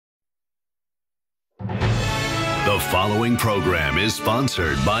The following program is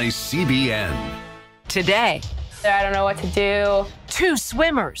sponsored by CBN. Today, I don't know what to do. 2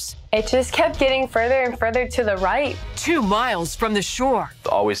 swimmers. It just kept getting further and further to the right. 2 miles from the shore.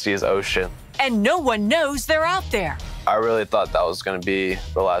 All we see is ocean. And no one knows they're out there. I really thought that was going to be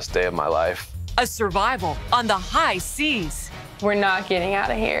the last day of my life. A survival on the high seas. We're not getting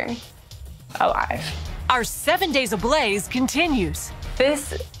out of here alive. Our 7 Days Ablaze continues.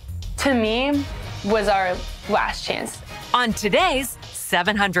 This, to me, was our last chance. On today's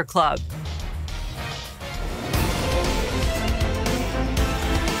 700 Club.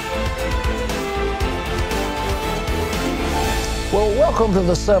 Well, welcome to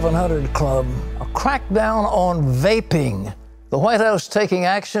the 700 Club. A crackdown on vaping. The White House taking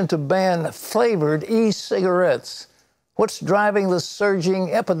action to ban flavored e-cigarettes. What's driving the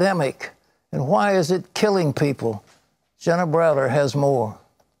surging epidemic? And why is it killing people? Jenna Browder has more.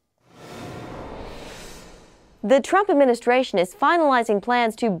 The Trump administration is finalizing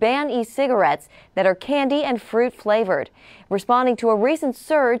plans to ban e-cigarettes that are candy and fruit flavored, responding to a recent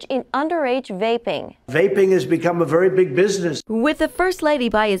surge in underage vaping. Vaping has become a very big business. With the First Lady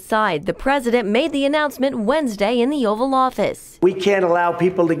by his side, the president made the announcement Wednesday in the Oval Office. We can't allow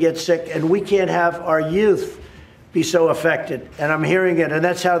people to get sick, and we can't have our youth be so affected. And I'm hearing it, and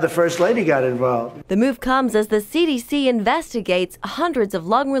that's how the First Lady got involved. The move comes as the CDC investigates hundreds of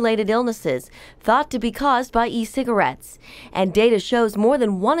lung-related illnesses thought to be caused by e-cigarettes. And data shows more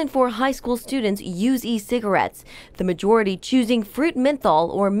than 1 in 4 high school students use e-cigarettes, the majority choosing fruit menthol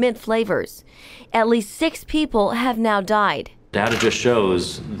or mint flavors. At least 6 people have now died. Data just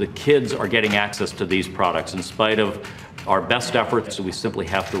shows the kids are getting access to these products in spite of our best efforts. We simply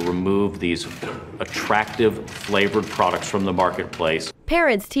have to remove these attractive flavored products from the marketplace.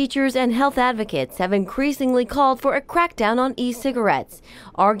 Parents, teachers, and health advocates have increasingly called for a crackdown on e-cigarettes,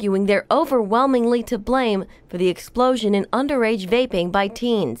 arguing they're overwhelmingly to blame for the explosion in underage vaping by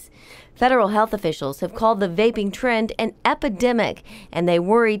teens. Federal health officials have called the vaping trend an epidemic, and they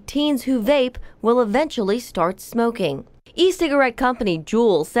worry teens who vape will eventually start smoking. E-cigarette company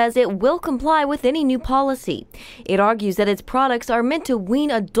Juul says it will comply with any new policy. It argues that its products are meant to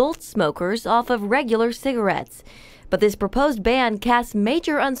wean adult smokers off of regular cigarettes. But this proposed ban casts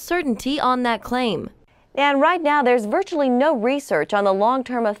major uncertainty on that claim. And right now, there's virtually no research on the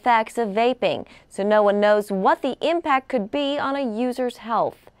long-term effects of vaping, so no one knows what the impact could be on a user's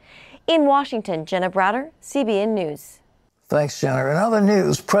health. In Washington, Jenna Browder, CBN News. Thanks, Jenna. In other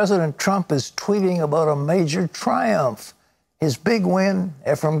news, President Trump is tweeting about a major triumph. His big win,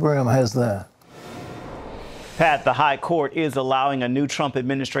 Ephraim Grimm has that. Pat, the High Court is allowing a new Trump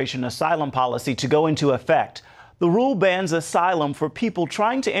administration asylum policy to go into effect. The rule bans asylum for people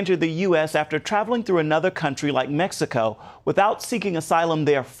trying to enter the U.S. after traveling through another country like Mexico without seeking asylum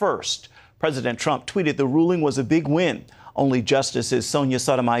there first. President Trump tweeted the ruling was a big win. Only Justices Sonia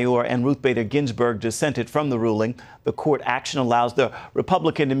Sotomayor and Ruth Bader Ginsburg dissented from the ruling. The court action allows the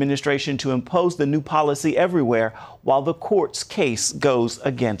Republican administration to impose the new policy everywhere while the court's case goes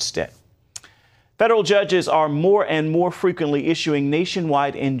against it. Federal judges are more and more frequently issuing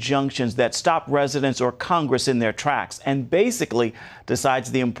nationwide injunctions that stop residents or Congress in their tracks and basically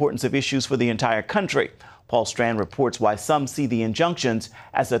decides the importance of issues for the entire country. Paul Strand reports why some see the injunctions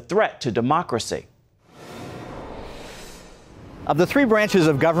as a threat to democracy. Of the 3 branches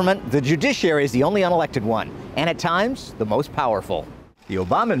of government, the judiciary is the only unelected one, and at times, the most powerful. The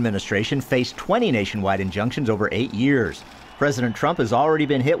Obama administration faced 20 nationwide injunctions over 8 years. President Trump has already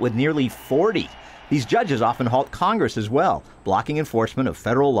been hit with nearly 40. These judges often halt Congress as well, blocking enforcement of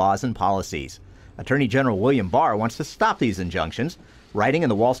federal laws and policies. Attorney General William Barr wants to stop these injunctions. Writing in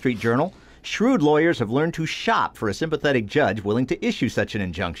the Wall Street Journal, shrewd lawyers have learned to shop for a sympathetic judge willing to issue such an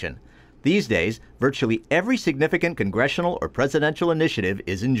injunction. These days, virtually every significant congressional or presidential initiative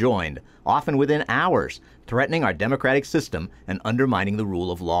is enjoined, often within hours, threatening our democratic system and undermining the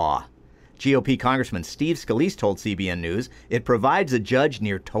rule of law. GOP Congressman Steve Scalise told CBN News it provides a judge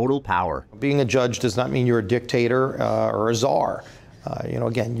near total power. Being a judge does not mean you're a dictator or a czar.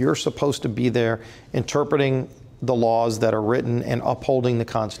 Again, you're supposed to be there interpreting the laws that are written and upholding the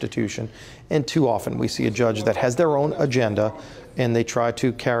Constitution. And too often we see a judge that has their own agenda and they try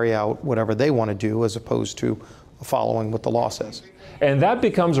to carry out whatever they want to do as opposed to following what the law says. And that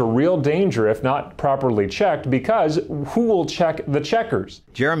becomes a real danger if not properly checked, because who will check the checkers?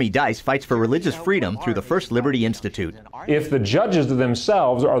 Jeremy Dice fights for religious freedom through the First Liberty Institute. If the judges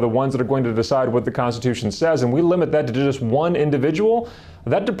themselves are the ones that are going to decide what the Constitution says, and we limit that to just one individual,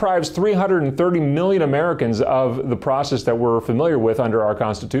 that deprives 330 million Americans of the process that we're familiar with under our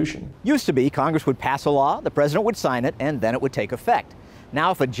Constitution. Used to be Congress would pass a law, the president would sign it, and then it would take effect.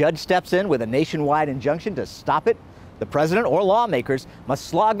 Now, if a judge steps in with a nationwide injunction to stop it, the president or lawmakers must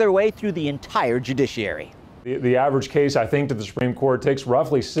slog their way through the entire judiciary. The average case, I think, to the Supreme Court takes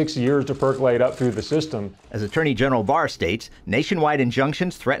roughly 6 years to percolate up through the system. As Attorney General Barr states, nationwide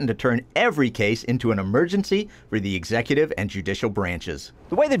injunctions threaten to turn every case into an emergency for the executive and judicial branches.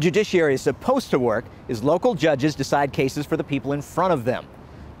 The way the judiciary is supposed to work is local judges decide cases for the people in front of them.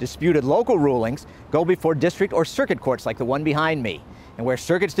 Disputed local rulings go before district or circuit courts like the one behind me. And where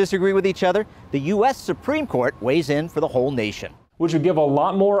circuits disagree with each other, the U.S. Supreme Court weighs in for the whole nation. Which would give a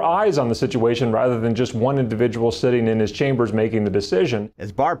lot more eyes on the situation rather than just one individual sitting in his chambers making the decision.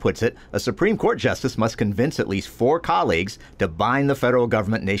 As Barr puts it, a Supreme Court justice must convince at least 4 colleagues to bind the federal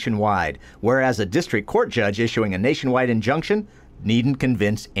government nationwide, whereas a district court judge issuing a nationwide injunction needn't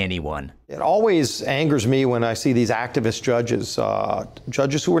convince anyone. It always angers me when I see these activist judges,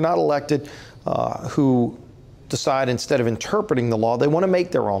 judges who are not elected, who decide instead of interpreting the law, they want to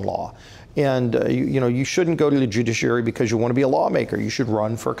make their own law. And, you shouldn't go to the judiciary because you want to be a lawmaker. You should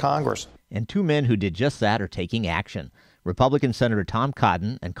run for Congress. And 2 men who did just that are taking action. Republican Senator Tom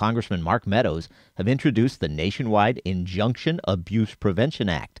Cotton and Congressman Mark Meadows have introduced the nationwide Injunction Abuse Prevention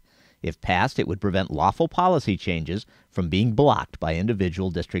Act. If passed, it would prevent lawful policy changes from being blocked by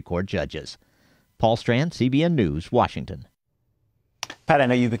individual district court judges. Paul Strand, CBN News, Washington. Pat, I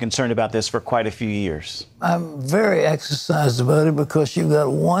know you've been concerned about this for quite a few years. I'm very exercised about it because you've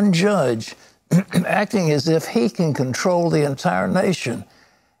got one judge acting as if he can control the entire nation.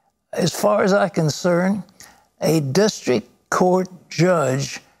 As far as I'm concerned, a district court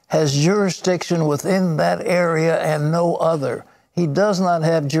judge has jurisdiction within that area and no other. He does not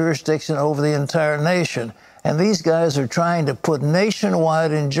have jurisdiction over the entire nation. And these guys are trying to put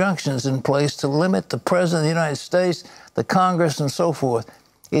nationwide injunctions in place to limit the President of the United States, the Congress, and so forth.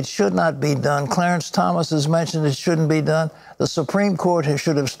 It should not be done. Clarence Thomas has mentioned it shouldn't be done. The Supreme Court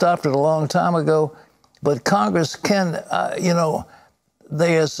should have stopped it a long time ago. But Congress can,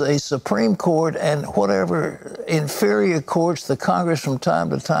 there's a Supreme Court and whatever inferior courts the Congress from time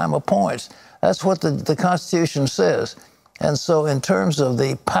to time appoints. That's what the Constitution says. And so in terms of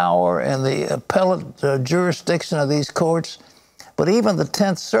the power and the appellate jurisdiction of these courts, but even the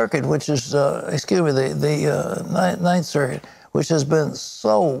 10th Circuit, which is, the 9th Circuit, which has been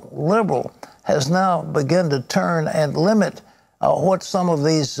so liberal, has now begun to turn and limit what some of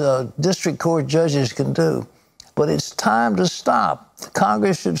these district court judges can do. But it's time to stop.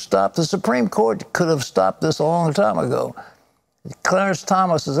 Congress should stop. The Supreme Court could have stopped this a long time ago. Clarence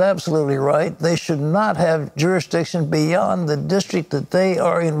Thomas is absolutely right. They should not have jurisdiction beyond the district that they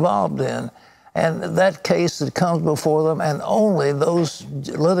are involved in. And that case that comes before them, and only those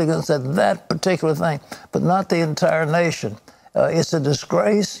litigants at that particular thing, but not the entire nation. It's a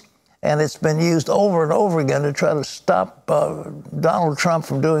disgrace, and it's been used over and over again to try to stop Donald Trump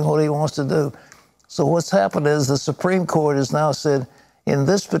from doing what he wants to do. So what's happened is the Supreme Court has now said, in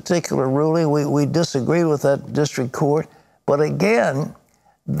this particular ruling, we disagree with that district court. But again,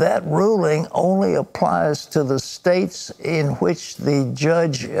 that ruling only applies to the states in which the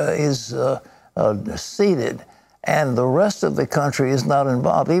judge is seated, and the rest of the country is not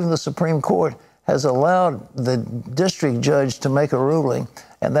involved. Even the Supreme Court has allowed the district judge to make a ruling,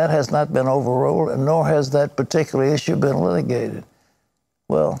 and that has not been overruled, and nor has that particular issue been litigated.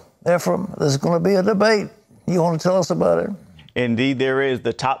 Well, therefore, there's going to be a debate. You want to tell us about it? Indeed, there is.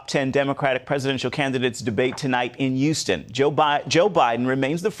 The top 10 Democratic presidential candidates debate tonight in Houston. Joe Biden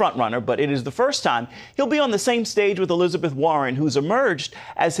remains the frontrunner, but it is the first time he'll be on the same stage with Elizabeth Warren, who's emerged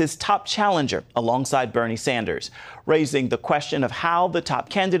as his top challenger alongside Bernie Sanders, raising the question of how the top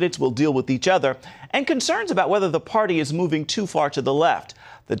candidates will deal with each other and concerns about whether the party is moving too far to the left.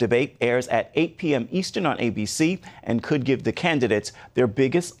 The debate airs at 8 p.m. Eastern on ABC and could give the candidates their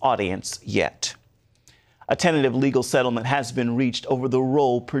biggest audience yet. A tentative legal settlement has been reached over the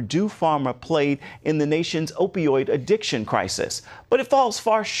role Purdue Pharma played in the nation's opioid addiction crisis. But it falls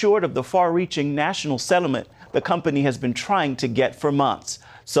far short of the far-reaching national settlement the company has been trying to get for months.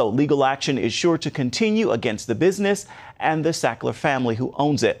 So legal action is sure to continue against the business and the Sackler family who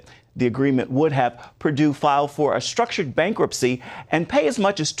owns it. The agreement would have Purdue file for a structured bankruptcy and pay as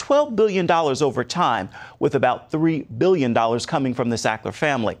much as $12 billion over time, with about $3 billion coming from the Sackler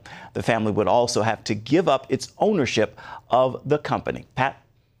family. The family would also have to give up its ownership of the company. Pat?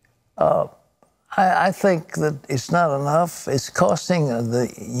 I think that it's not enough. It's costing the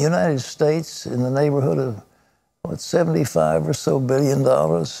United States in the neighborhood of, $75 or so billion.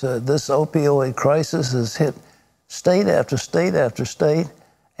 This opioid crisis has hit state after state after state.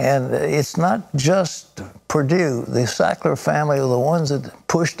 And it's not just Purdue. The Sackler family are the ones that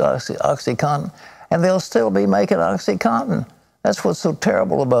pushed OxyContin, and they'll still be making OxyContin. That's what's so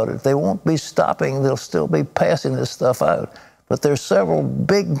terrible about it. They won't be stopping. They'll still be passing this stuff out. But there's several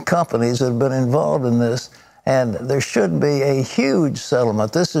big companies that have been involved in this, and there should be a huge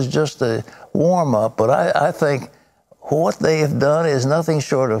settlement. This is just a warm-up, but I think what they have done is nothing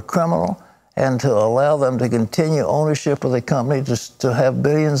short of criminal, and to allow them to continue ownership of the company, just to have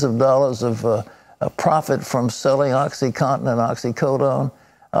billions of dollars of a profit from selling OxyContin and oxycodone,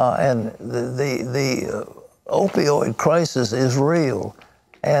 and the opioid crisis is real,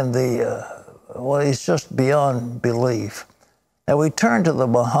 and well, it's just beyond belief. Now, we turn to the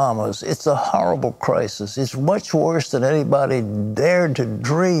Bahamas. It's a horrible crisis. It's much worse than anybody dared to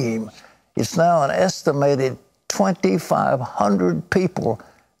dream. It's now an estimated 2,500 people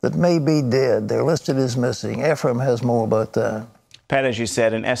that may be dead. They're listed as missing. Ephraim has more about that. Pat, as you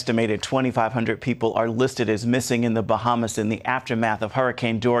said, an estimated 2,500 people are listed as missing in the Bahamas in the aftermath of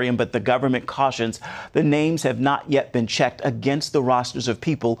Hurricane Dorian, but the government cautions the names have not yet been checked against the rosters of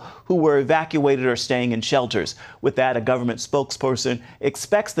people who were evacuated or staying in shelters. With that, a government spokesperson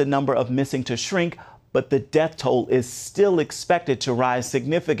expects the number of missing to shrink, but the death toll is still expected to rise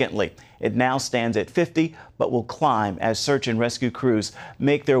significantly. It now stands at 50, but will climb as search and rescue crews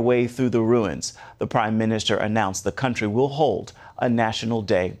make their way through the ruins. The Prime Minister announced the country will hold a national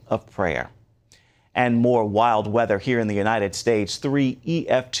day of prayer. And more wild weather here in the United States. 3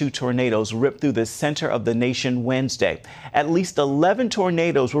 EF2 tornadoes ripped through the center of the nation Wednesday. At least 11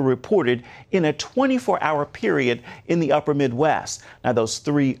 tornadoes were reported in a 24-hour period in the upper Midwest. Now, those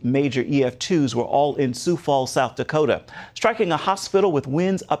 3 major EF2s were all in Sioux Falls, South Dakota, striking a hospital with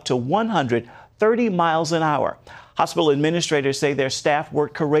winds up to 130 miles an hour. Hospital administrators say their staff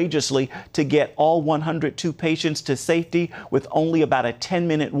worked courageously to get all 102 patients to safety with only about a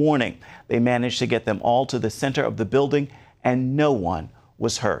 10-minute warning. They managed to get them all to the center of the building, and no one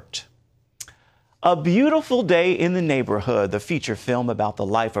was hurt. A Beautiful Day in the Neighborhood, the feature film about the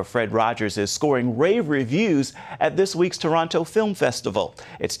life of Fred Rogers, is scoring rave reviews at this week's Toronto Film Festival.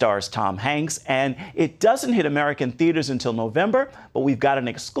 It stars Tom Hanks, and it doesn't hit American theaters until November, but we've got an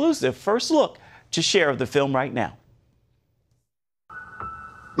exclusive first look to share of the film right now.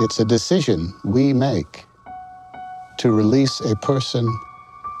 It's a decision we make to release a person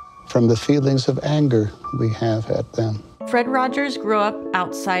from the feelings of anger we have at them. Fred Rogers grew up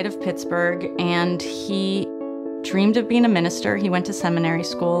outside of Pittsburgh, and he dreamed of being a minister. He went to seminary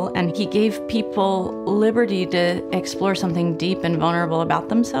school, and he gave people liberty to explore something deep and vulnerable about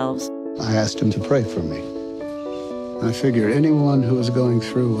themselves. I asked him to pray for me. I figured anyone who is going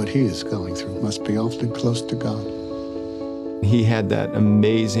through what he is going through must be awfully close to God. He had that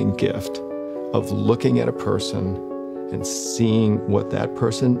amazing gift of looking at a person and seeing what that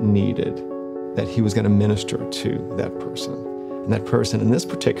person needed, that he was going to minister to that person. And that person, in this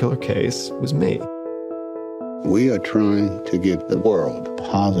particular case, was me. We are trying to give the world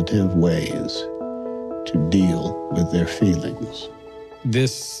positive ways to deal with their feelings.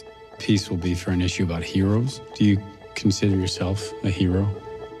 This piece will be for an issue about heroes. Do you consider yourself a hero?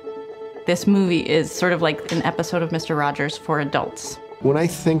 This movie is sort of like an episode of Mr. Rogers for adults. When I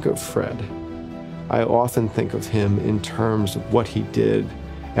think of Fred, I often think of him in terms of what he did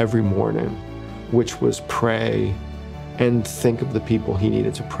every morning, which was pray and think of the people he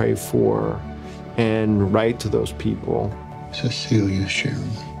needed to pray for and write to those people. Cecilia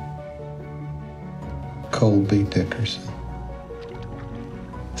Sharon, Colby Dickerson.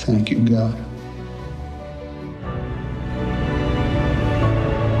 Thank you, God.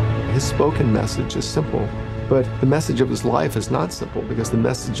 His spoken message is simple, but the message of his life is not simple, because the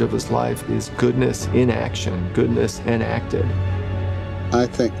message of his life is goodness in action, goodness enacted. I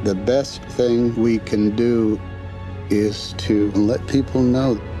think the best thing we can do is to let people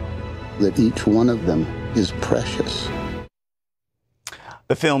know that each one of them is precious.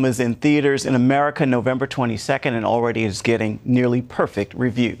 The film is in theaters in America November 22nd and already is getting nearly perfect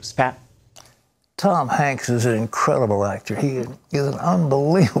reviews. Pat? Tom Hanks is an incredible actor. He is an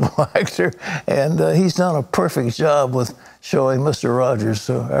unbelievable actor, and he's done a perfect job with showing Mr. Rogers.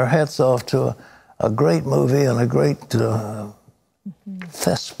 So our hats off to a great movie and a great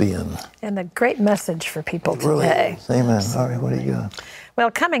thespian. And a great message for people today. Really is. Amen. All right, what do you got?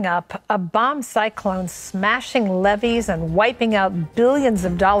 Well, coming up, a bomb cyclone smashing levees and wiping out billions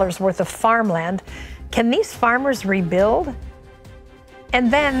of dollars worth of farmland. Can these farmers rebuild? And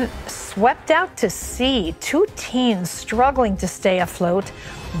then swept out to sea, 2 teens struggling to stay afloat.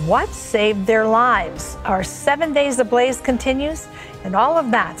 What saved their lives? Our 7 Days Ablaze continues, and all of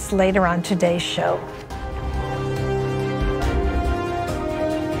that's later on today's show.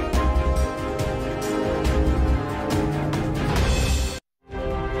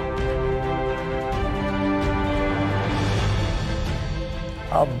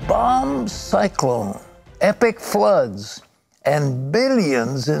 A bomb cyclone, epic floods, and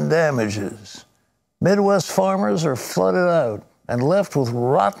billions in damages. Midwest farmers are flooded out and left with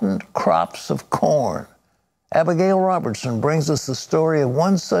rotten crops of corn. Abigail Robertson brings us the story of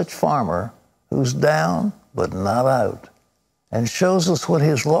one such farmer who's down but not out, and shows us what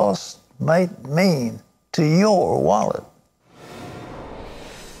his loss might mean to your wallet.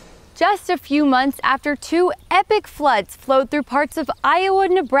 Just a few months after two epic floods flowed through parts of Iowa,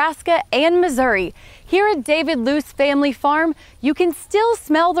 Nebraska, and Missouri, here at David Luce Family Farm, you can still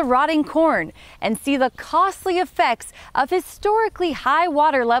smell the rotting corn and see the costly effects of historically high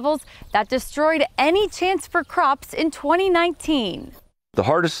water levels that destroyed any chance for crops in 2019. The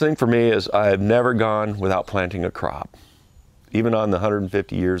hardest thing for me is I have never gone without planting a crop, even on the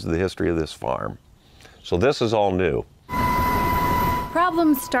 150 years of the history of this farm. So this is all new.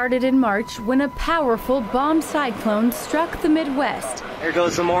 Problems started in March when a powerful bomb cyclone struck the Midwest. There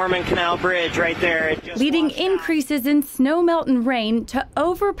goes the Mormon Canal Bridge right there. Leading increases in snowmelt and rain to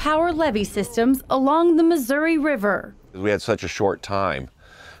overpower levee systems along the Missouri River. We had such a short time.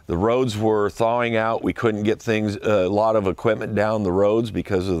 The roads were thawing out. We couldn't get a lot of equipment down the roads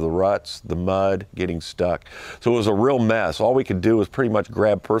because of the ruts, the mud, getting stuck. So it was a real mess. All we could do was pretty much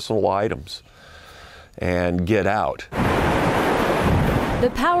grab personal items and get out. The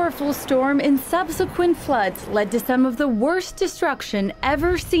powerful storm and subsequent floods led to some of the worst destruction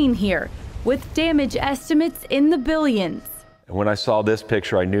ever seen here, with damage estimates in the billions. And when I saw this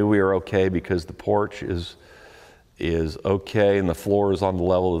picture, I knew we were okay because the porch is okay and the floor is on the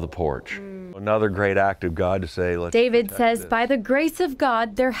level of the porch. Another great act of God to say, let's David says by the grace of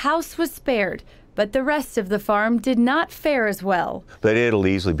God, their house was spared, but the rest of the farm did not fare as well. But it'll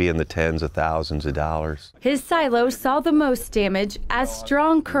easily be in the tens of thousands of dollars. His silo saw the most damage as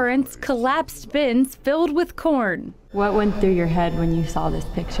strong currents collapsed bins filled with corn. What went through your head when you saw this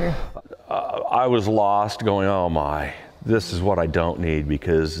picture? I was lost going, oh my, this is what I don't need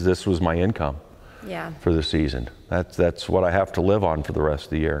because this was my income. Yeah. For the season. That's what I have to live on for the rest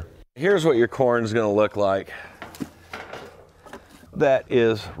of the year. Here's what your corn's gonna look like. That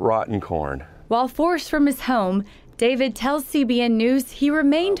is rotten corn. While forced from his home, David tells CBN News he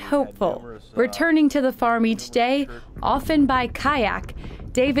remained hopeful. Returning to the farm each day, often by kayak,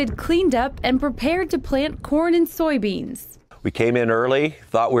 David cleaned up and prepared to plant corn and soybeans. We came in early,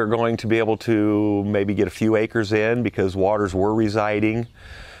 thought we were going to be able to maybe get a few acres in because waters were residing.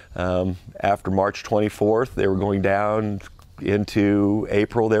 After March 24th, they were going down. Into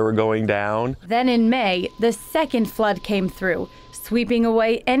April, they were going down. Then in May, the second flood came through, sweeping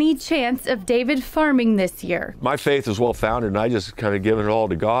away any chance of David farming this year. My faith is well founded, and I just kind of give it all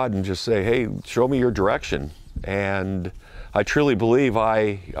to God and just say, hey, show me your direction. And I truly believe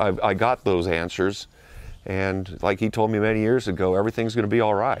I got those answers. And like he told me many years ago, everything's going to be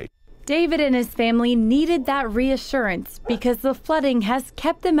all right. David and his family needed that reassurance because the flooding has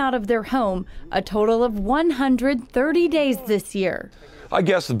kept them out of their home a total of 130 days this year. I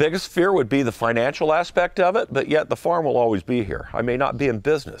guess the biggest fear would be the financial aspect of it, but yet the farm will always be here. I may not be in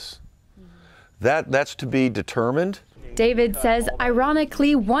business. That's to be determined. David says,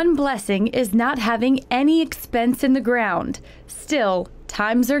 ironically, one blessing is not having any expense in the ground. Still,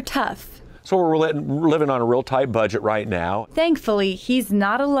 times are tough. So we're living on a real tight budget right now. Thankfully, he's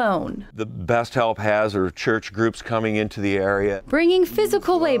not alone. The best help has are church groups coming into the area. Bringing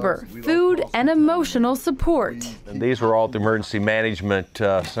physical labor, food, and emotional support. And these were all at the Emergency Management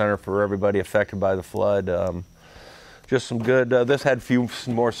Center for everybody affected by the flood. Just some good, this had a few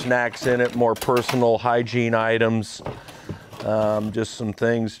more snacks in it, more personal hygiene items. Just some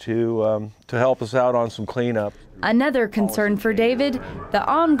things to help us out on some cleanup. Another concern for David, the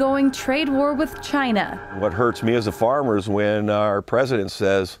ongoing trade war with China. What hurts me as a farmer is when our president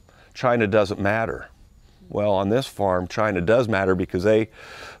says China doesn't matter. Well, on this farm, China does matter because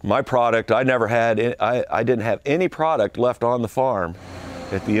my product, I didn't have any product left on the farm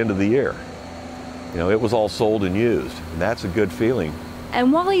at the end of the year. You know, it was all sold and used, and that's a good feeling.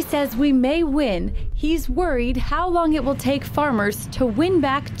 And while he says we may win, he's worried how long it will take farmers to win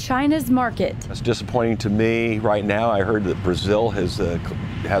back China's market. It's disappointing to me. Right now, I heard that Brazil has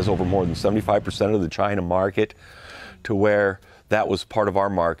over more than 75% of the China market, to where that was part of our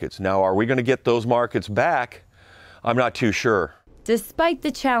markets. Now, are we going to get those markets back? I'm not too sure. Despite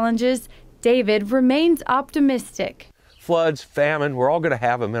the challenges, David remains optimistic. Floods, famine, we're all going to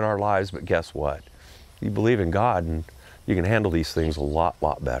have them in our lives, but guess what? You believe in God, and you can handle these things a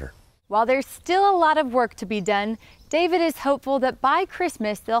lot better. While there's still a lot of work to be done, David is hopeful that by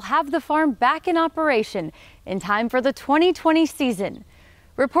Christmas they'll have the farm back in operation in time for the 2020 season.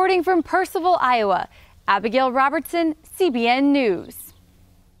 Reporting from Purcellville, Iowa, Abigail Robertson, CBN News.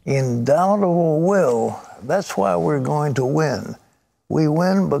 indomitable will. That's why we're going to win. We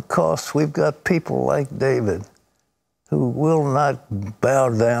win because we've got people like David who will not bow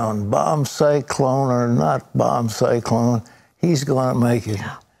down. Bomb cyclone or not bomb cyclone, he's going to make it.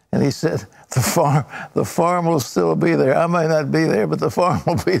 And he said, the farm will still be there. I may not be there, but the farm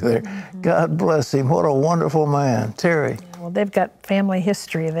will be there. God bless him. What a wonderful man. Terry. Well, they've got family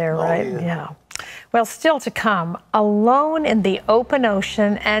history there, right? Yeah. Well, still to come, alone in the open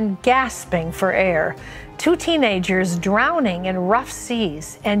ocean and gasping for air. 2 teenagers drowning in rough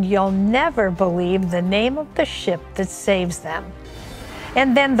seas, and you'll never believe the name of the ship that saves them.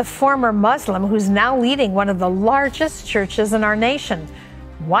 And then the former Muslim who's now leading one of the largest churches in our nation.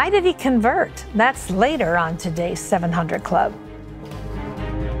 Why did he convert? That's later on today's 700 Club.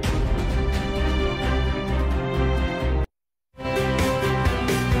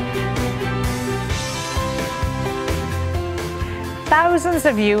 Thousands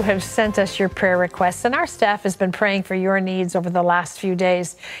of you have sent us your prayer requests, and our staff has been praying for your needs over the last few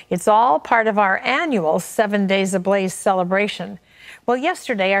days. It's all part of our annual 7 Days Ablaze celebration. Well,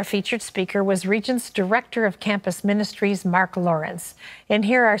 yesterday, our featured speaker was Regent's Director of Campus Ministries, Mark Lawrence. And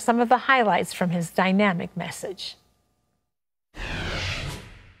here are some of the highlights from his dynamic message.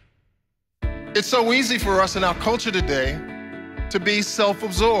 It's so easy for us in our culture today to be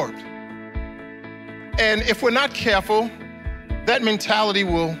self-absorbed. And if we're not careful, that mentality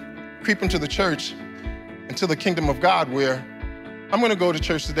will creep into the church, into the kingdom of God, where I'm going to go to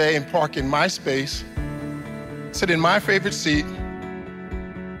church today and park in my space, sit in my favorite seat,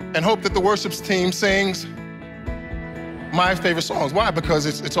 and hope that the worship team sings my favorite songs. Why? Because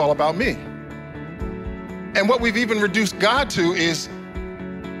it's all about me. And what we've even reduced God to is,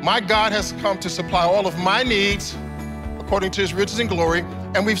 my God has come to supply all of my needs according to his riches and glory.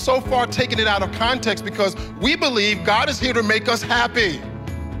 And we've so far taken it out of context because we believe God is here to make us happy.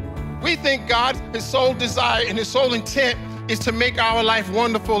 We think God, his sole desire and his sole intent is to make our life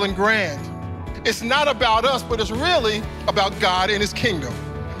wonderful and grand. It's not about us, but it's really about God and his kingdom.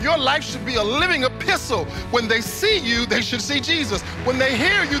 Your life should be a living epistle. When they see you, they should see Jesus. When they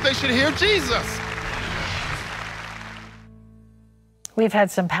hear you, they should hear Jesus. We've had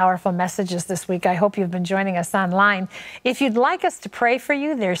some powerful messages this week. I hope you've been joining us online. If you'd like us to pray for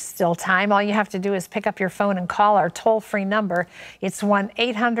you, there's still time. All you have to do is pick up your phone and call our toll-free number. It's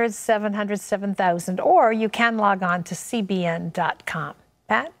 1-800-700-7000, or you can log on to cbn.com.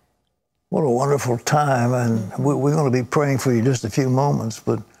 Pat? What a wonderful time, and we're going to be praying for you in just a few moments,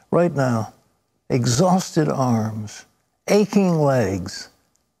 but right now, exhausted arms, aching legs,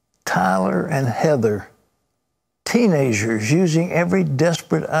 Tyler and Heather, teenagers using every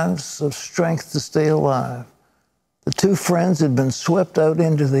desperate ounce of strength to stay alive. The 2 friends had been swept out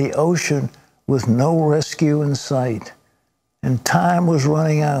into the ocean with no rescue in sight, and time was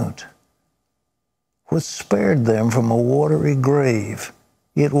running out. What spared them from a watery grave?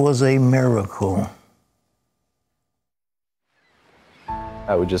 It was a miracle.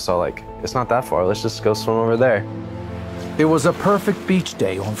 We just saw, it's not that far. Let's just go swim over there. It was a perfect beach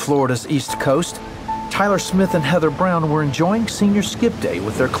day on Florida's East Coast. Tyler Smith and Heather Brown were enjoying senior skip day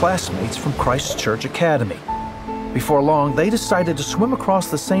with their classmates from Christ Church Academy. Before long, they decided to swim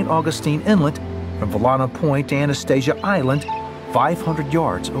across the St. Augustine Inlet from Valana Point to Anastasia Island, 500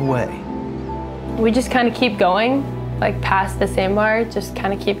 yards away. We just kind of keep going, past the sandbar, just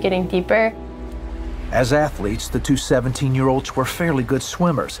kind of keep getting deeper. As athletes, the 2 17-year-olds were fairly good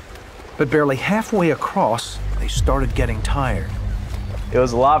swimmers, but barely halfway across, they started getting tired. It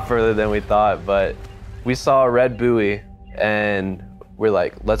was a lot further than we thought, but we saw a red buoy and we're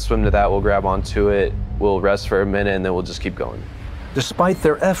like, let's swim to that, we'll grab onto it, we'll rest for a minute, and then we'll just keep going. Despite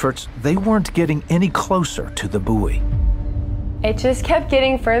their efforts, they weren't getting any closer to the buoy. It just kept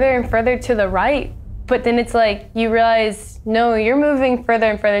getting further and further to the right, but then it's you realize, no, you're moving further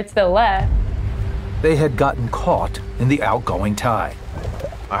and further to the left. They had gotten caught in the outgoing tide.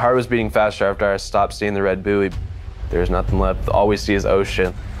 My heart was beating faster after I stopped seeing the red buoy. There's nothing left. All we see is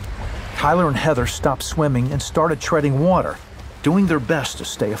ocean. Tyler and Heather stopped swimming and started treading water, doing their best to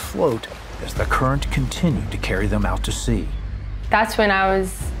stay afloat as the current continued to carry them out to sea. That's when I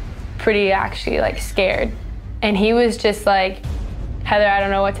was pretty actually scared. And he was just like, Heather, I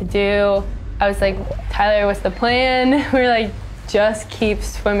don't know what to do. I was like, Tyler, what's the plan? We were just keep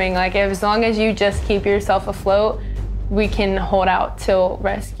swimming. As long as you just keep yourself afloat, we can hold out till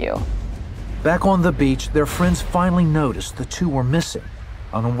rescue. Back on the beach, their friends finally noticed the 2 were missing,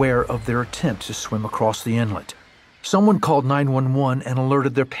 unaware of their attempt to swim across the inlet. Someone called 911 and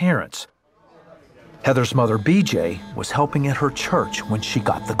alerted their parents. Heather's mother, BJ, was helping at her church when she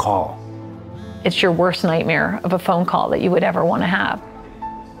got the call. It's your worst nightmare of a phone call that you would ever want to have.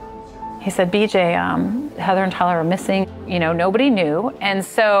 He said, BJ, Heather and Tyler are missing. You know, nobody knew. And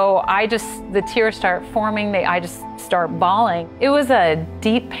so the tears start forming. I just start bawling. It was a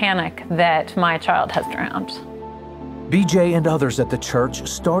deep panic that my child has drowned. BJ and others at the church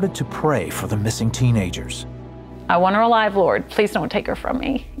started to pray for the missing teenagers. I want her alive, Lord. Please don't take her from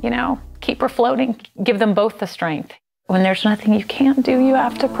me. You know, keep her floating. Give them both the strength. When there's nothing you can't do, you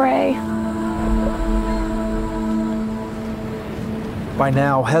have to pray. By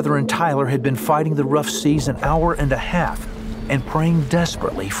now, Heather and Tyler had been fighting the rough seas an hour and a half and praying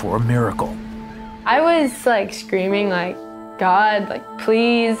desperately for a miracle. I was like screaming like, God, like,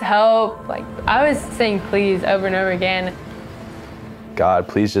 please help. Like, I was saying please over and over again. God,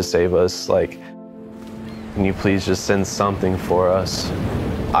 please just save us. Like, can you please just send something for us?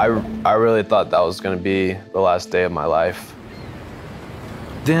 I really thought that was gonna be the last day of my life.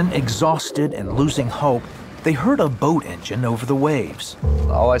 Then, exhausted and losing hope, they heard a boat engine over the waves.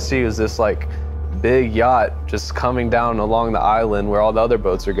 All I see is this like big yacht just coming down along the island where all the other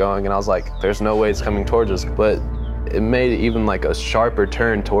boats are going, and I was like, there's no way it's coming towards us, but it made even like a sharper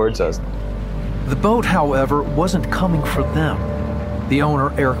turn towards us. The boat, however, wasn't coming for them. The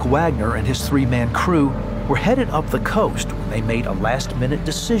owner, Eric Wagner, and his 3-man crew were headed up the coast when they made a last-minute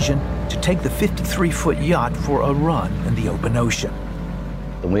decision to take the 53-foot yacht for a run in the open ocean.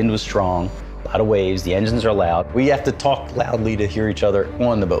 The wind was strong. A lot of waves, the engines are loud. We have to talk loudly to hear each other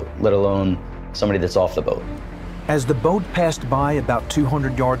on the boat, let alone somebody that's off the boat. As the boat passed by about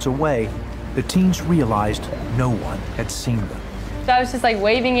 200 yards away, the teens realized no one had seen them. So I was just like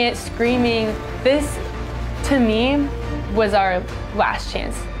waving it, screaming. This, to me, was our last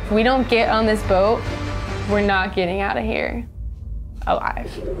chance. If we don't get on this boat, we're not getting out of here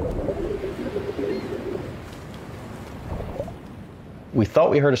alive. We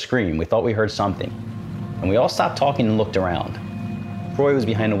thought we heard a scream. We thought we heard something. And we all stopped talking and looked around. Troy was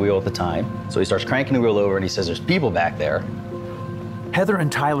behind the wheel at the time, so he starts cranking the wheel over and he says, there's people back there. Heather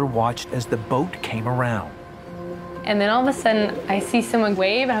and Tyler watched as the boat came around. And then all of a sudden, I see someone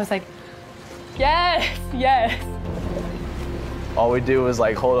wave, and I was like, yes, yes. All we do was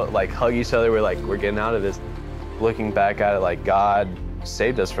like hug each other. We're like, we're getting out of this. Looking back at it, like, God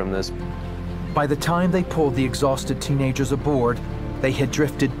saved us from this. By the time they pulled the exhausted teenagers aboard, they had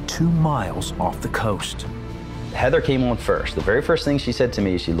drifted 2 miles off the coast. Heather came on first. The very first thing she said to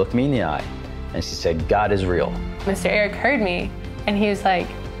me, she looked me in the eye and she said, God is real. Mr. Eric heard me, and he was like,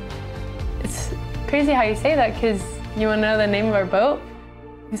 it's crazy how you say that, because you want to know the name of our boat?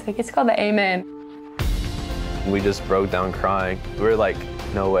 He's like, it's called the Amen. We just broke down crying. We were like,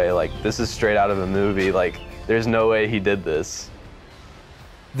 no way, like, this is straight out of a movie. Like, there's no way he did this.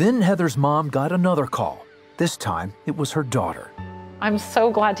 Then Heather's mom got another call. This time, it was her daughter. I'm so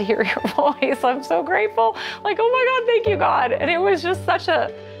glad to hear your voice. I'm so grateful. Like, oh my God, thank you, God. And it was just such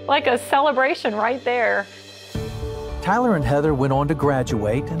a celebration right there. Tyler and Heather went on to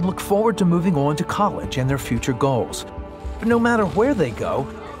graduate and look forward to moving on to college and their future goals. But no matter where they go,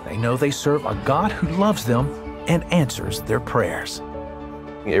 they know they serve a God who loves them and answers their prayers.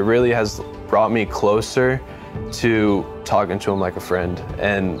 It really has brought me closer to talking to him like a friend,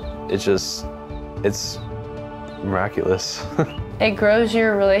 and it's miraculous. It grows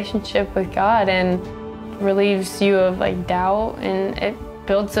your relationship with God and relieves you of like doubt, and it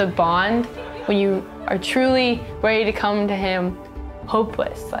builds a bond when you are truly ready to come to him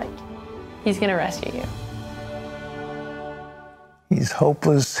hopeless. Like, he's gonna rescue you. He's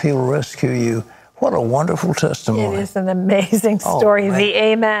hopeless, he'll rescue you. What a wonderful testimony. It is an amazing story, the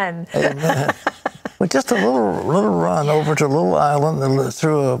Amen. Amen. Well, just a little run over to a little island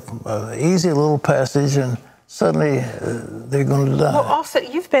through a easy little passage, and suddenly they're going to die. Well, also,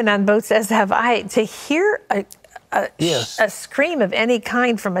 you've been on boats, as have I. To hear a scream of any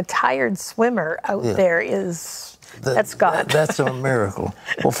kind from a tired swimmer out there that's God. That's a miracle.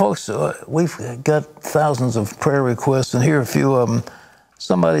 Well, folks, we've got thousands of prayer requests, and here are a few of them.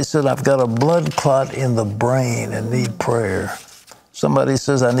 Somebody said, I've got a blood clot in the brain and need prayer. Somebody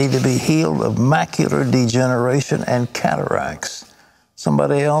says, I need to be healed of macular degeneration and cataracts.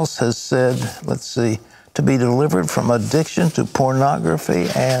 Somebody else has said, let's see, to be delivered from addiction to pornography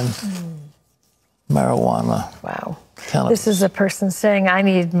and marijuana. Wow. This is a person saying, I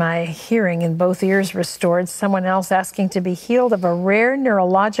need my hearing in both ears restored. Someone else asking to be healed of a rare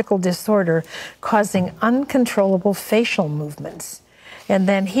neurological disorder causing uncontrollable facial movements. And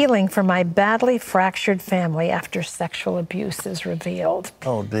then healing for my badly fractured family after sexual abuse is revealed.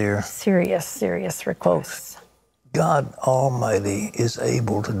 Oh, dear. Serious requests. God Almighty is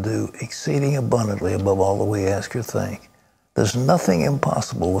able to do exceeding abundantly above all that we ask or think. There's nothing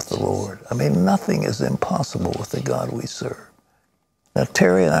impossible with the Lord. I mean, nothing is impossible with the God we serve. Now,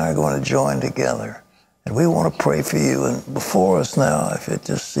 Terry and I are going to join together, and we want to pray for you. And before us now, if you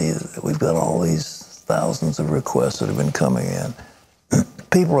just see that we've got all these thousands of requests that have been coming in.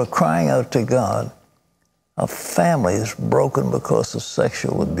 People are crying out to God. A family is broken because of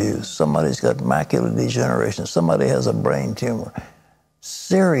sexual abuse. Somebody's got macular degeneration. Somebody has a brain tumor.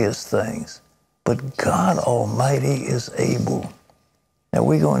 Serious things. But God Almighty is able. Now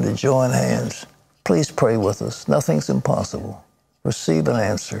we're going to join hands. Please pray with us. Nothing's impossible. Receive an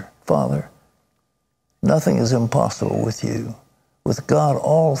answer. Father, nothing is impossible with you. With God,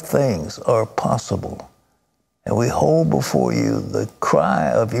 all things are possible. And we hold before you the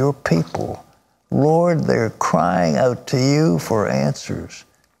cry of your people. Lord, they're crying out to you for answers.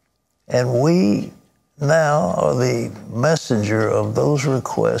 And we now are the messenger of those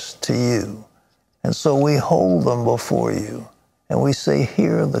requests to you. And so we hold them before you. And we say,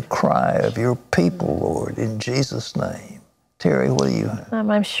 hear the cry of your people, Lord, in Jesus' name. Terry, what do you have?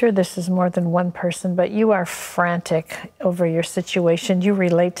 I'm sure this is more than one person, but you are frantic over your situation. You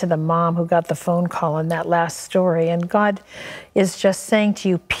relate to the mom who got the phone call in that last story. And God is just saying to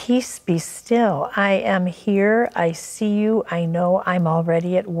you, peace, be still. I am here. I see you. I know I'm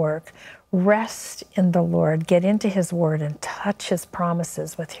already at work. Rest in the Lord. Get into his word and touch his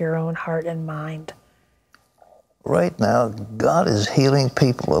promises with your own heart and mind. Right now, God is healing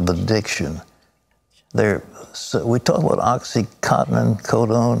people of addiction. We talk about Oxycontin,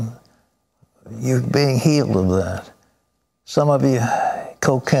 Codone. You're being healed of that. Some of you,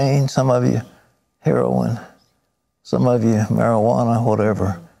 cocaine. Some of you, heroin. Some of you, marijuana,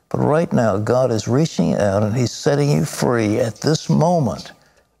 whatever. But right now, God is reaching out and he's setting you free at this moment.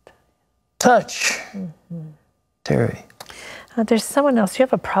 Touch. Terry. There's someone else. You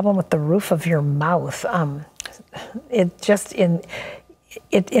have a problem with the roof of your mouth.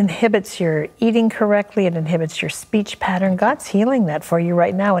 It inhibits your eating correctly. It inhibits your speech pattern. God's healing that for you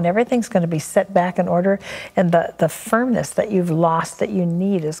right now, and everything's going to be set back in order. And the firmness that you've lost that you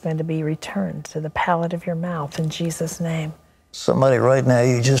need is going to be returned to the palate of your mouth in Jesus' name. Somebody right now,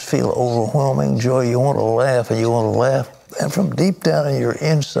 you just feel overwhelming joy. You want to laugh and you want to laugh. And from deep down in your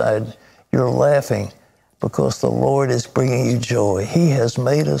inside, you're laughing because the Lord is bringing you joy. He has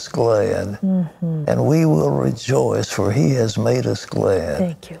made us glad, and we will rejoice, for he has made us glad.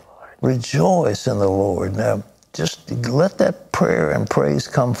 Thank you, Lord. Rejoice in the Lord. Now, just let that prayer and praise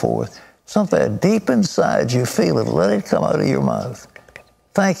come forth. Something deep inside you, feel it. Let it come out of your mouth.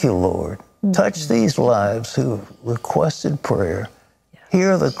 Thank you, Lord. Touch these lives who requested prayer.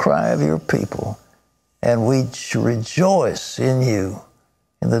 Hear the cry of your people, and we rejoice in you.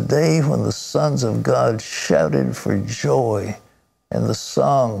 In the day when the sons of God shouted for joy and the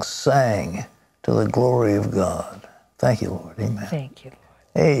song sang to the glory of God. Thank you, Lord. Amen. Thank you, Lord.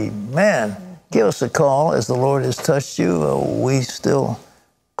 Amen. Give us a call as the Lord has touched you. We still, of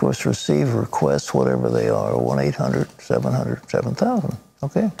course, receive requests, whatever they are, 1-800-700-7000.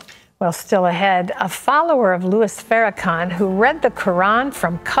 Okay? Well, still ahead, a follower of Louis Farrakhan who read the Quran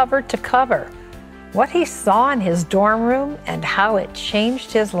from cover to cover. What he saw in his dorm room and how it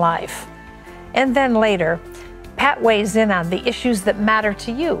changed his life. And then later, Pat weighs in on the issues that matter to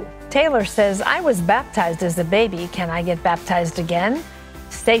you. Taylor says, I was baptized as a baby. Can I get baptized again?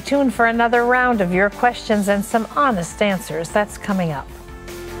 Stay tuned for another round of your questions and some honest answers. That's coming up.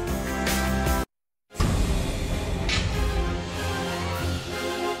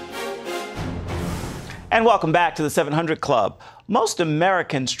 And welcome back to the 700 Club. Most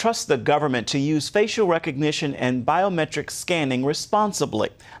Americans trust the government to use facial recognition and biometric scanning responsibly.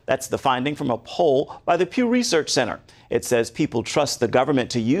 That's the finding from a poll by the Pew Research Center. It says people trust the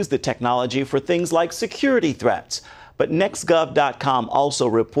government to use the technology for things like security threats. But nextgov.com also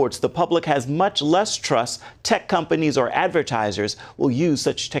reports the public has much less trust tech companies or advertisers will use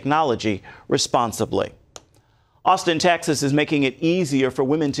such technology responsibly. Austin, Texas is making it easier for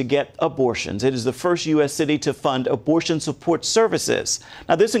women to get abortions. It is the first U.S. city to fund abortion support services.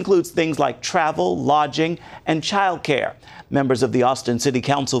 Now, this includes things like travel, lodging, and child care. Members of the Austin City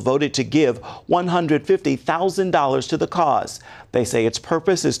Council voted to give $150,000 to the cause. They say its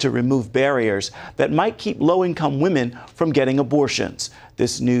purpose is to remove barriers that might keep low-income women from getting abortions.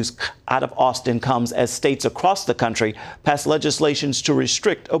 This news out of Austin comes as states across the country pass legislation to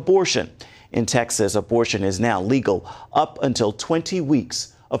restrict abortion. In Texas, abortion is now legal up until 20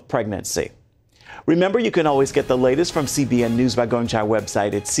 weeks of pregnancy. Remember, you can always get the latest from CBN News by going to our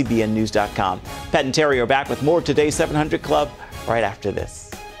website at cbnnews.com. Pat and Terry are back with more of today's 700 Club right after this.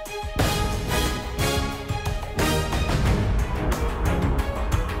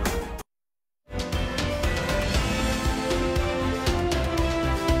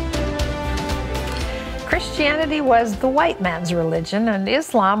 Christianity Christianity was the white man's religion and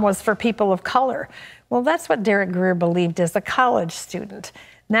Islam was for people of color. Well, that's what Derek Greer believed as a college student.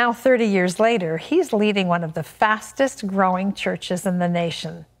 Now, 30 years later, he's leading one of the fastest growing churches in the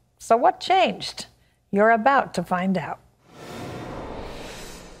nation. So what changed? You're about to find out.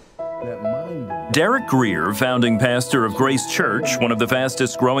 Derek Greer, founding pastor of Grace Church, one of the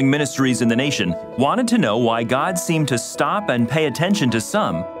fastest growing ministries in the nation, wanted to know why God seemed to stop and pay attention to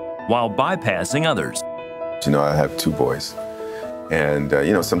some while bypassing others. You know, I have 2 boys, and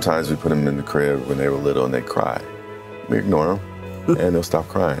you know, sometimes we put them in the crib when they were little and they cry. We ignore them, and they'll stop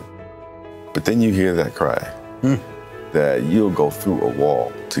crying. But then you hear that cry, that you'll go through a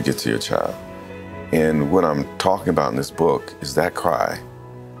wall to get to your child. And what I'm talking about in this book is that cry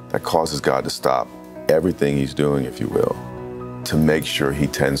that causes God to stop everything he's doing, if you will, to make sure he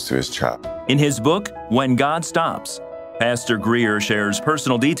tends to his child. In his book, When God Stops, Pastor Greer shares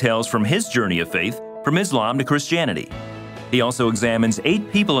personal details from his journey of faith from Islam to Christianity. He also examines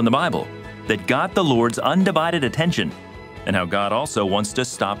 8 people in the Bible that got the Lord's undivided attention and how God also wants to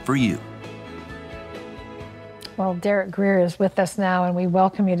stop for you. Well, Derek Greer is with us now, and we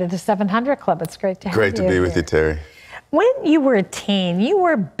welcome you to the 700 Club. It's great to have you. Great to be with you, Terry. When you were a teen, you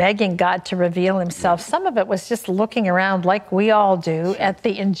were begging God to reveal himself. Some of it was just looking around like we all do at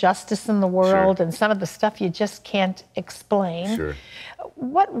the injustice in the world and some of the stuff you just can't explain. Sure.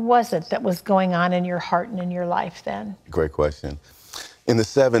 What was it that was going on in your heart and in your life then? Great question. In the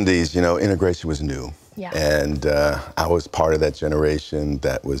 70s, you know, integration was new. Yeah. And I was part of that generation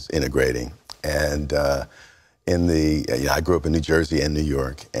that was integrating. And I grew up in New Jersey and New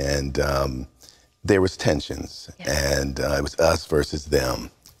York, and there was tensions, and it was us versus them,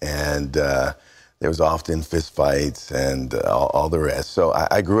 and there was often fist fights and all the rest. So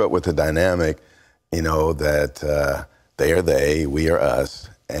I grew up with the dynamic, you know, that they are they, we are us.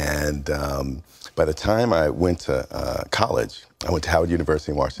 And by the time I went to college, I went to Howard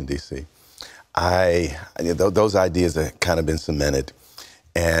University in Washington, D.C. Those ideas had kind of been cemented.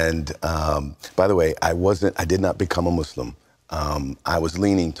 And by the way, I did not become a Muslim. I was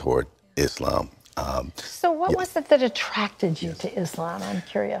leaning toward Islam. So what was it that attracted you to Islam? I'm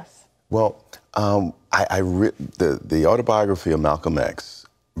curious. Well, the autobiography of Malcolm X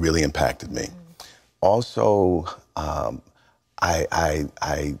really impacted me. Also, I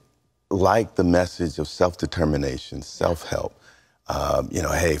like the message of self-determination, self-help. You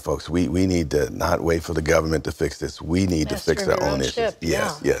know, hey, folks, we need to not wait for the government to fix this. We need to fix our own issues.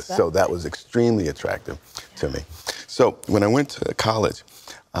 Yes, yes. So that was extremely attractive to me. So when I went to college,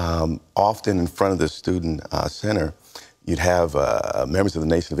 often in front of the student center, you'd have members of the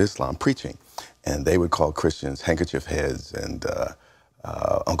Nation of Islam preaching, and they would call Christians handkerchief heads and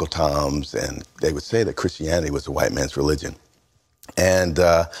Uncle Toms, and they would say that Christianity was the white man's religion. And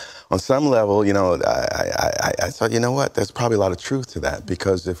on some level, you know, I thought, you know what, there's probably a lot of truth to that,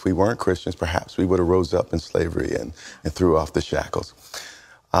 because if we weren't Christians, perhaps we would have rose up in slavery and threw off the shackles.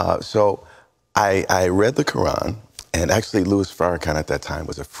 So I read the Quran. And actually, Louis Farrakhan at that time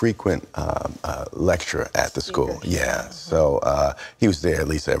was a frequent lecturer at the school. Yeah, so he was there at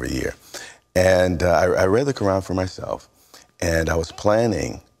least every year. And I read the Quran for myself, and I was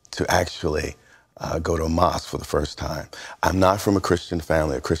planning to actually go to a mosque for the first time. I'm not from a Christian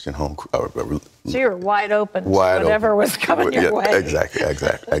family, a Christian home. So you were wide open to whatever was coming your way.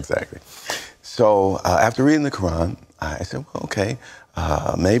 Exactly. So after reading the Quran, I said, well, okay,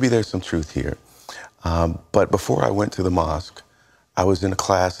 maybe there's some truth here. But before I went to the mosque, I was in a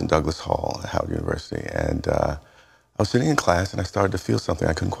class in Douglas Hall at Howard University, and I was sitting in class, and I started to feel something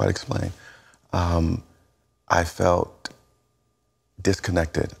I couldn't quite explain. I felt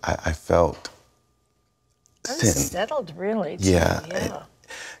disconnected. I felt sin. Unsettled, really. Yeah.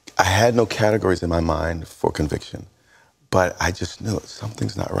 I had no categories in my mind for conviction, but I just knew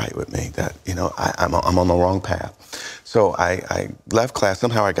something's not right with me, that, you know, I'm on the wrong path. So I left class.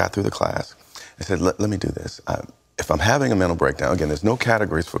 Somehow I got through the class. I said, let me do this. If I'm having a mental breakdown, again, there's no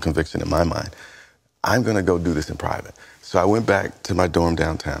categories for conviction in my mind. I'm going to go do this in private. So I went back to my dorm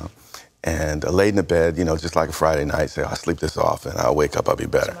downtown and I laid in the bed, you know, just like a Friday night, say, I'll sleep this off and I'll wake up, I'll be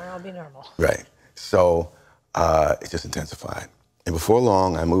better. Tomorrow I'll be normal. Right. So it just intensified. And before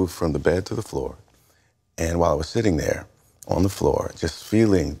long, I moved from the bed to the floor. And while I was sitting there on the floor, just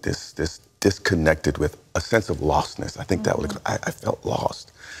feeling this disconnected with a sense of lostness, I think that was, I felt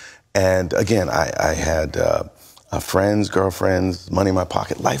lost. And again, I had friends, girlfriends, money in my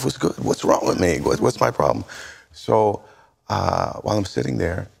pocket. Life was good. What's wrong with me? What's my problem? So while I'm sitting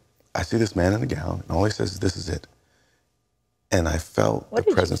there, I see this man in a gown, and all he says is, "This is it." And I felt the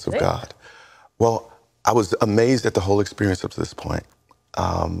presence of God. Well, I was amazed at the whole experience up to this point.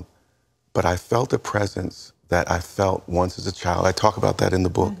 But I felt a presence that I felt once as a child. I talk about that in the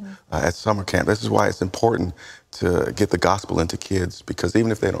book at summer camp. This is why it's important to get the gospel into kids, because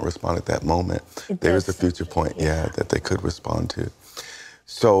even if they don't respond at that moment, there is a future point, that they could respond to.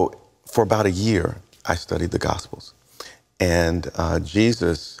 So for about a year, I studied the Gospels. And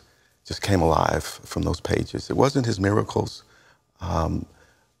Jesus just came alive from those pages. It wasn't his miracles.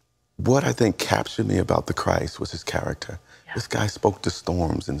 What I think captured me about the Christ was his character. This guy spoke to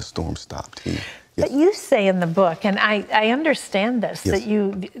storms, and the storm stopped. But you say in the book, and I understand this, that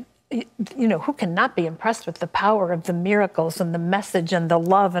you know, who cannot be impressed with the power of the miracles and the message and the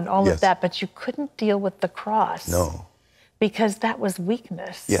love and all of that, but you couldn't deal with the cross. No. Because that was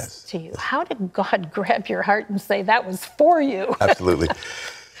weakness to you. How did God grab your heart and say that was for you? Absolutely.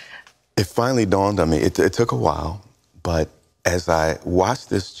 It finally dawned on me. It took a while, but as I watched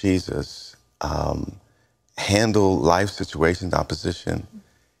this Jesus handle life situations, opposition,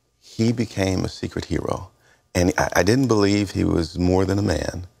 he became a secret hero. And I didn't believe he was more than a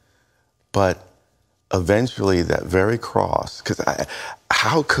man, but eventually that very cross, because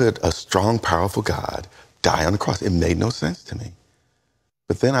how could a strong, powerful God die on the cross? It made no sense to me.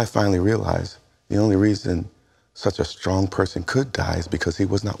 But then I finally realized the only reason such a strong person could die is because he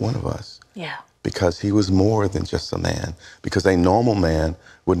was not one of us. Yeah. Because he was more than just a man. Because a normal man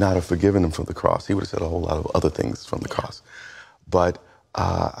would not have forgiven him from the cross. He would have said a whole lot of other things from the cross. But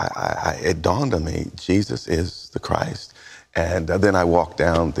it dawned on me, Jesus is the Christ. And then I walked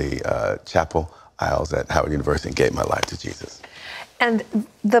down the chapel aisles at Howard University and gave my life to Jesus. And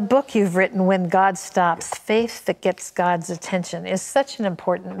the book you've written, When God Stops, Faith That Gets God's Attention, is such an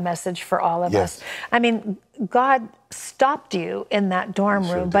important message for all of us. I mean, God stopped you in that dorm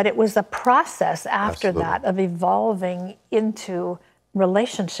room, but it was a process after that of evolving into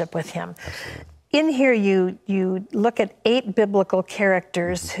relationship with him. In here, you look at 8 biblical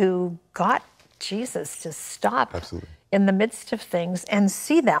characters who got Jesus to stop in the midst of things and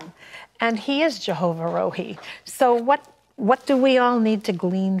see them. And he is Jehovah Rohi. So what do we all need to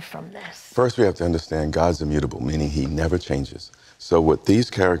glean from this? First, we have to understand God's immutable, meaning he never changes. So what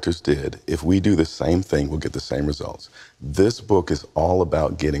these characters did, if we do the same thing, we'll get the same results. This book is all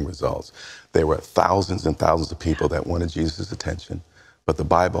about getting results. There were thousands and thousands of people that wanted Jesus' attention, but the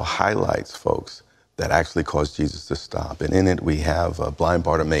Bible highlights folks that actually caused Jesus to stop. And in it, we have blind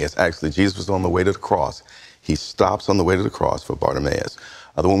Bartimaeus. Actually, Jesus was on the way to the cross. He stops on the way to the cross for Bartimaeus.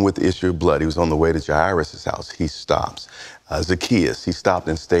 The one with the issue of blood, he was on the way to Jairus' house. He stops. Zacchaeus, he stopped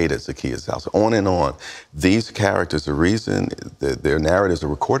and stayed at Zacchaeus' house. On and on. These characters, the reason their narratives are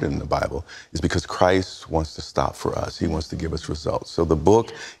recorded in the Bible is because Christ wants to stop for us. He wants to give us results. So the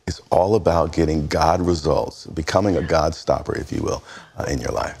book is all about getting God results, becoming a God stopper, if you will, in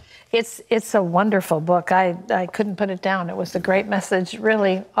your life. It's a wonderful book. I couldn't put it down. It was a great message.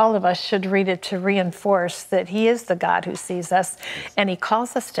 Really, all of us should read it to reinforce that he is the God who sees us, and he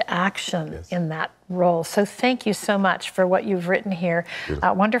calls us to action in that role. So thank you so much for what you've written here.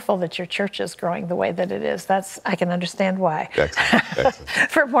 Wonderful that your church is growing the way that it is. I can understand why. Excellent.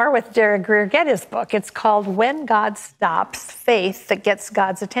 For more with Derek Grier, get his book. It's called When God Stops, Faith That Gets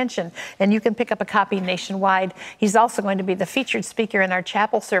God's Attention. And you can pick up a copy nationwide. He's also going to be the featured speaker in our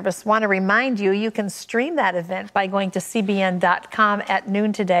chapel service. Want to remind you, you can stream that event by going to cbn.com at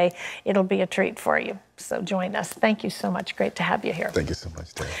noon today. It'll be a treat for you. So join us. Thank you so much. Great to have you here. Thank you so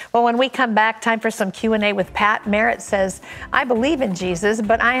much, Dave. Well, when we come back, time for some Q&A with Pat. Merritt says, I believe in Jesus,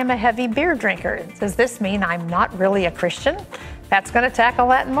 but I am a heavy beer drinker. Does this mean I'm not really a Christian? Pat's going to tackle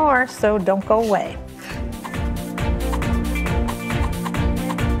that and more, so don't go away.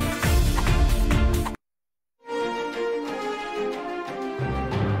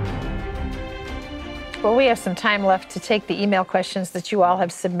 Well, we have some time left to take the email questions that you all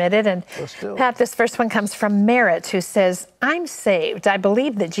have submitted. And Pat, this first one comes from Merritt, who says, I'm saved. I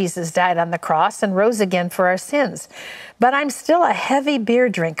believe that Jesus died on the cross and rose again for our sins, but I'm still a heavy beer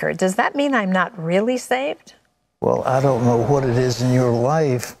drinker. Does that mean I'm not really saved? Well, I don't know what it is in your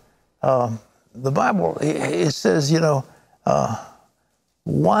life. The Bible, it says,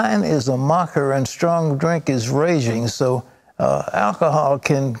 wine is a mocker and strong drink is raging. So alcohol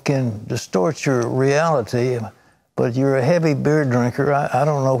can distort your reality, but you're a heavy beer drinker. I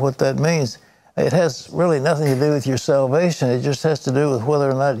don't know what that means. It has really nothing to do with your salvation. It just has to do with whether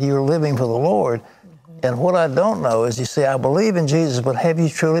or not you're living for the Lord. And what I don't know is, you say, I believe in Jesus, but have you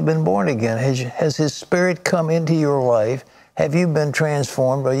truly been born again? Has his Spirit come into your life? Have you been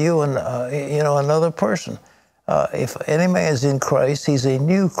transformed? Are you another person? If any man is in Christ, he's a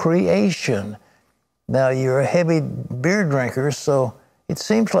new creation. Now, you're a heavy beer drinker, so it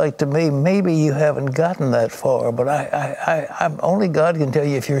seems like to me maybe you haven't gotten that far, but I'm only God can tell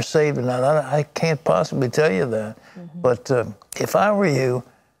you if you're saved or not. I can't possibly tell you that. But if I were you,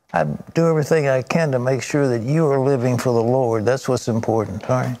 I'd do everything I can to make sure that you are living for the Lord. That's what's important,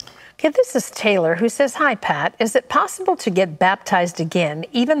 all right? Okay, this is Taylor who says, hi, Pat. Is it possible to get baptized again,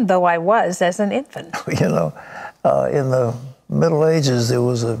 even though I was as an infant? You know, in the Middle Ages, there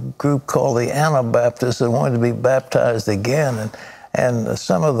was a group called the Anabaptists that wanted to be baptized again. And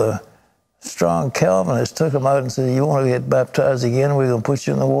some of the strong Calvinists took them out and said, you want to get baptized again, we're going to put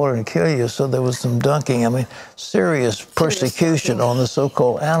you in the water and kill you. So there was some dunking, I mean, serious persecution on the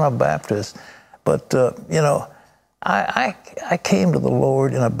so-called Anabaptists. But, you know, I came to the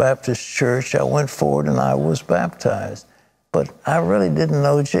Lord in a Baptist church. I went forward and I was baptized. But I really didn't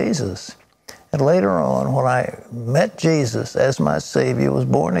know Jesus. And later on, when I met Jesus as my Savior, was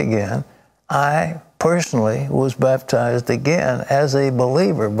born again, I personally was baptized again as a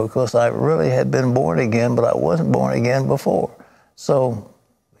believer because I really had been born again, but I wasn't born again before. So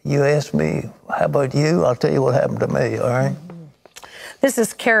you asked me, how about you? I'll tell you what happened to me, all right? This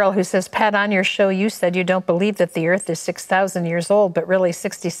is Carol who says, Pat, on your show, you said you don't believe that the Earth is 6,000 years old, but really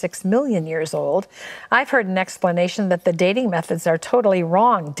 66 million years old. I've heard an explanation that the dating methods are totally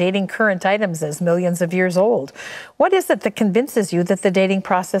wrong, dating current items as millions of years old. What is it that convinces you that the dating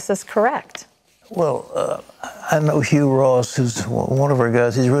process is correct? Well, I know Hugh Ross, who's one of our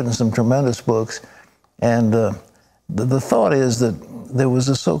guys. He's written some tremendous books. And the thought is that there was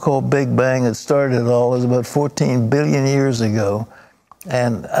a so-called Big Bang that started it all. It was about 14 billion years ago.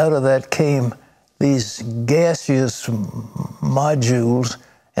 And out of that came these gaseous modules.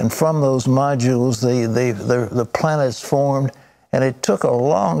 And from those modules, the planets formed. And it took a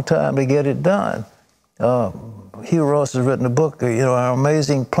long time to get it done. Hugh Ross has written a book, you know, Our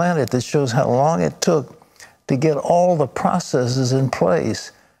Amazing Planet, that shows how long it took to get all the processes in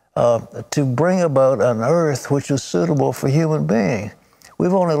place to bring about an Earth which was suitable for human beings.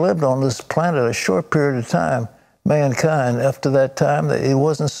 We've only lived on this planet a short period of time, mankind. After that time, it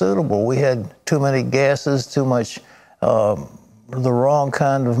wasn't suitable. We had too many gases, too much the wrong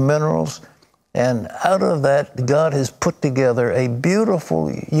kind of minerals. And out of that, God has put together a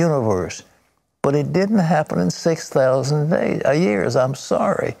beautiful universe. But it didn't happen in 6,000 years. I'm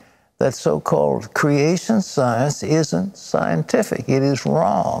sorry. That so-called creation science isn't scientific. It is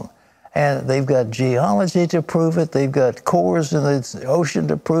wrong. And they've got geology to prove it. They've got cores in the ocean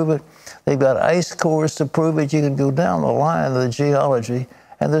to prove it. They've got ice cores to prove it. You can go down the line of the geology,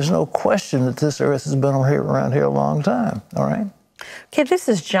 and there's no question that this Earth has been around here a long time, all right? Okay, this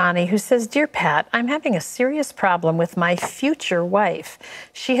is Johnny who says, Dear Pat, I'm having a serious problem with my future wife.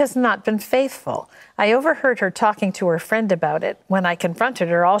 She has not been faithful. I overheard her talking to her friend about it. When I confronted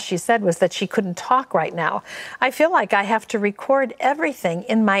her, all she said was that she couldn't talk right now. I feel like I have to record everything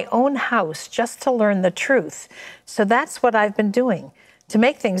in my own house just to learn the truth. So that's what I've been doing. To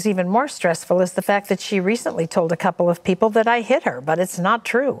make things even more stressful is the fact that she recently told a couple of people that I hit her, but it's not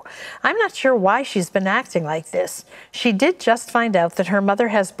true. I'm not sure why she's been acting like this. She did just find out that her mother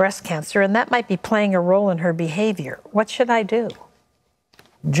has breast cancer, and that might be playing a role in her behavior. What should I do?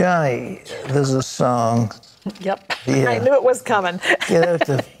 Johnny, there's a song. Yep, Yeah. I knew it was coming. Get out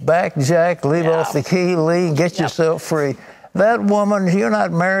the back jack, leave off the key, lead, get yourself free. That woman, you're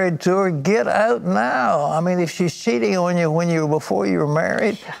not married to her, get out now. I mean, if she's cheating on you before you were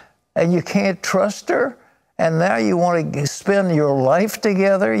married and you can't trust her, and now you want to spend your life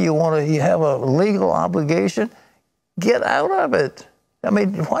together, you have a legal obligation, get out of it. I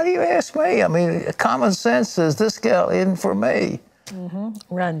mean, why do you ask me? I mean, common sense says this gal isn't for me.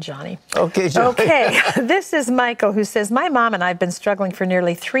 Run, Johnny. Okay, Johnny. Okay, this is Michael who says, my mom and I have been struggling for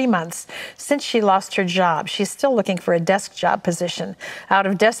nearly 3 months since she lost her job. She's still looking for a desk job position. Out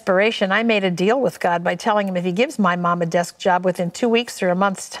of desperation, I made a deal with God by telling him if he gives my mom a desk job within 2 weeks or a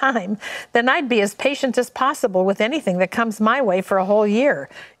month's time, then I'd be as patient as possible with anything that comes my way for a whole year.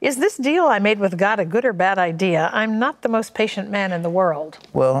 Is this deal I made with God a good or bad idea? I'm not the most patient man in the world.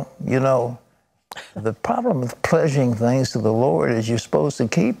 Well, you know, the problem with pledging things to the Lord is you're supposed to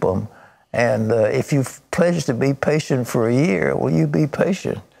keep them. And if you've pledged to be patient for a year, well, you be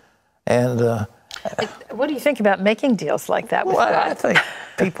patient. And what do you think about making deals like that with God? I think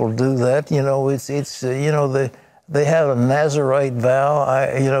people do that. You know, it's you know, they have a Nazarite vow.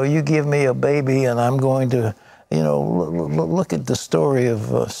 You know, you give me a baby and I'm going to, you know, look at the story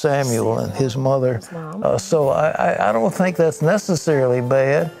of Samuel and his mother. So I don't think that's necessarily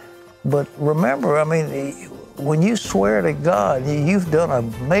bad. But remember, I mean, when you swear to God, you've done a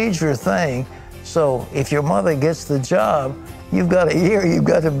major thing. So if your mother gets the job, you've got a year, you've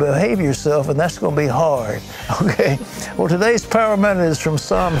got to behave yourself, and that's going to be hard, okay? Well, today's Power Minute is from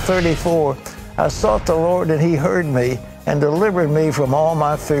Psalm 34. I sought the Lord, and he heard me and delivered me from all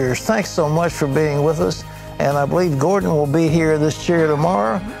my fears. Thanks so much for being with us, and I believe Gordon will be here in this chair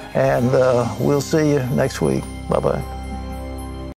tomorrow, and we'll see you next week. Bye-bye.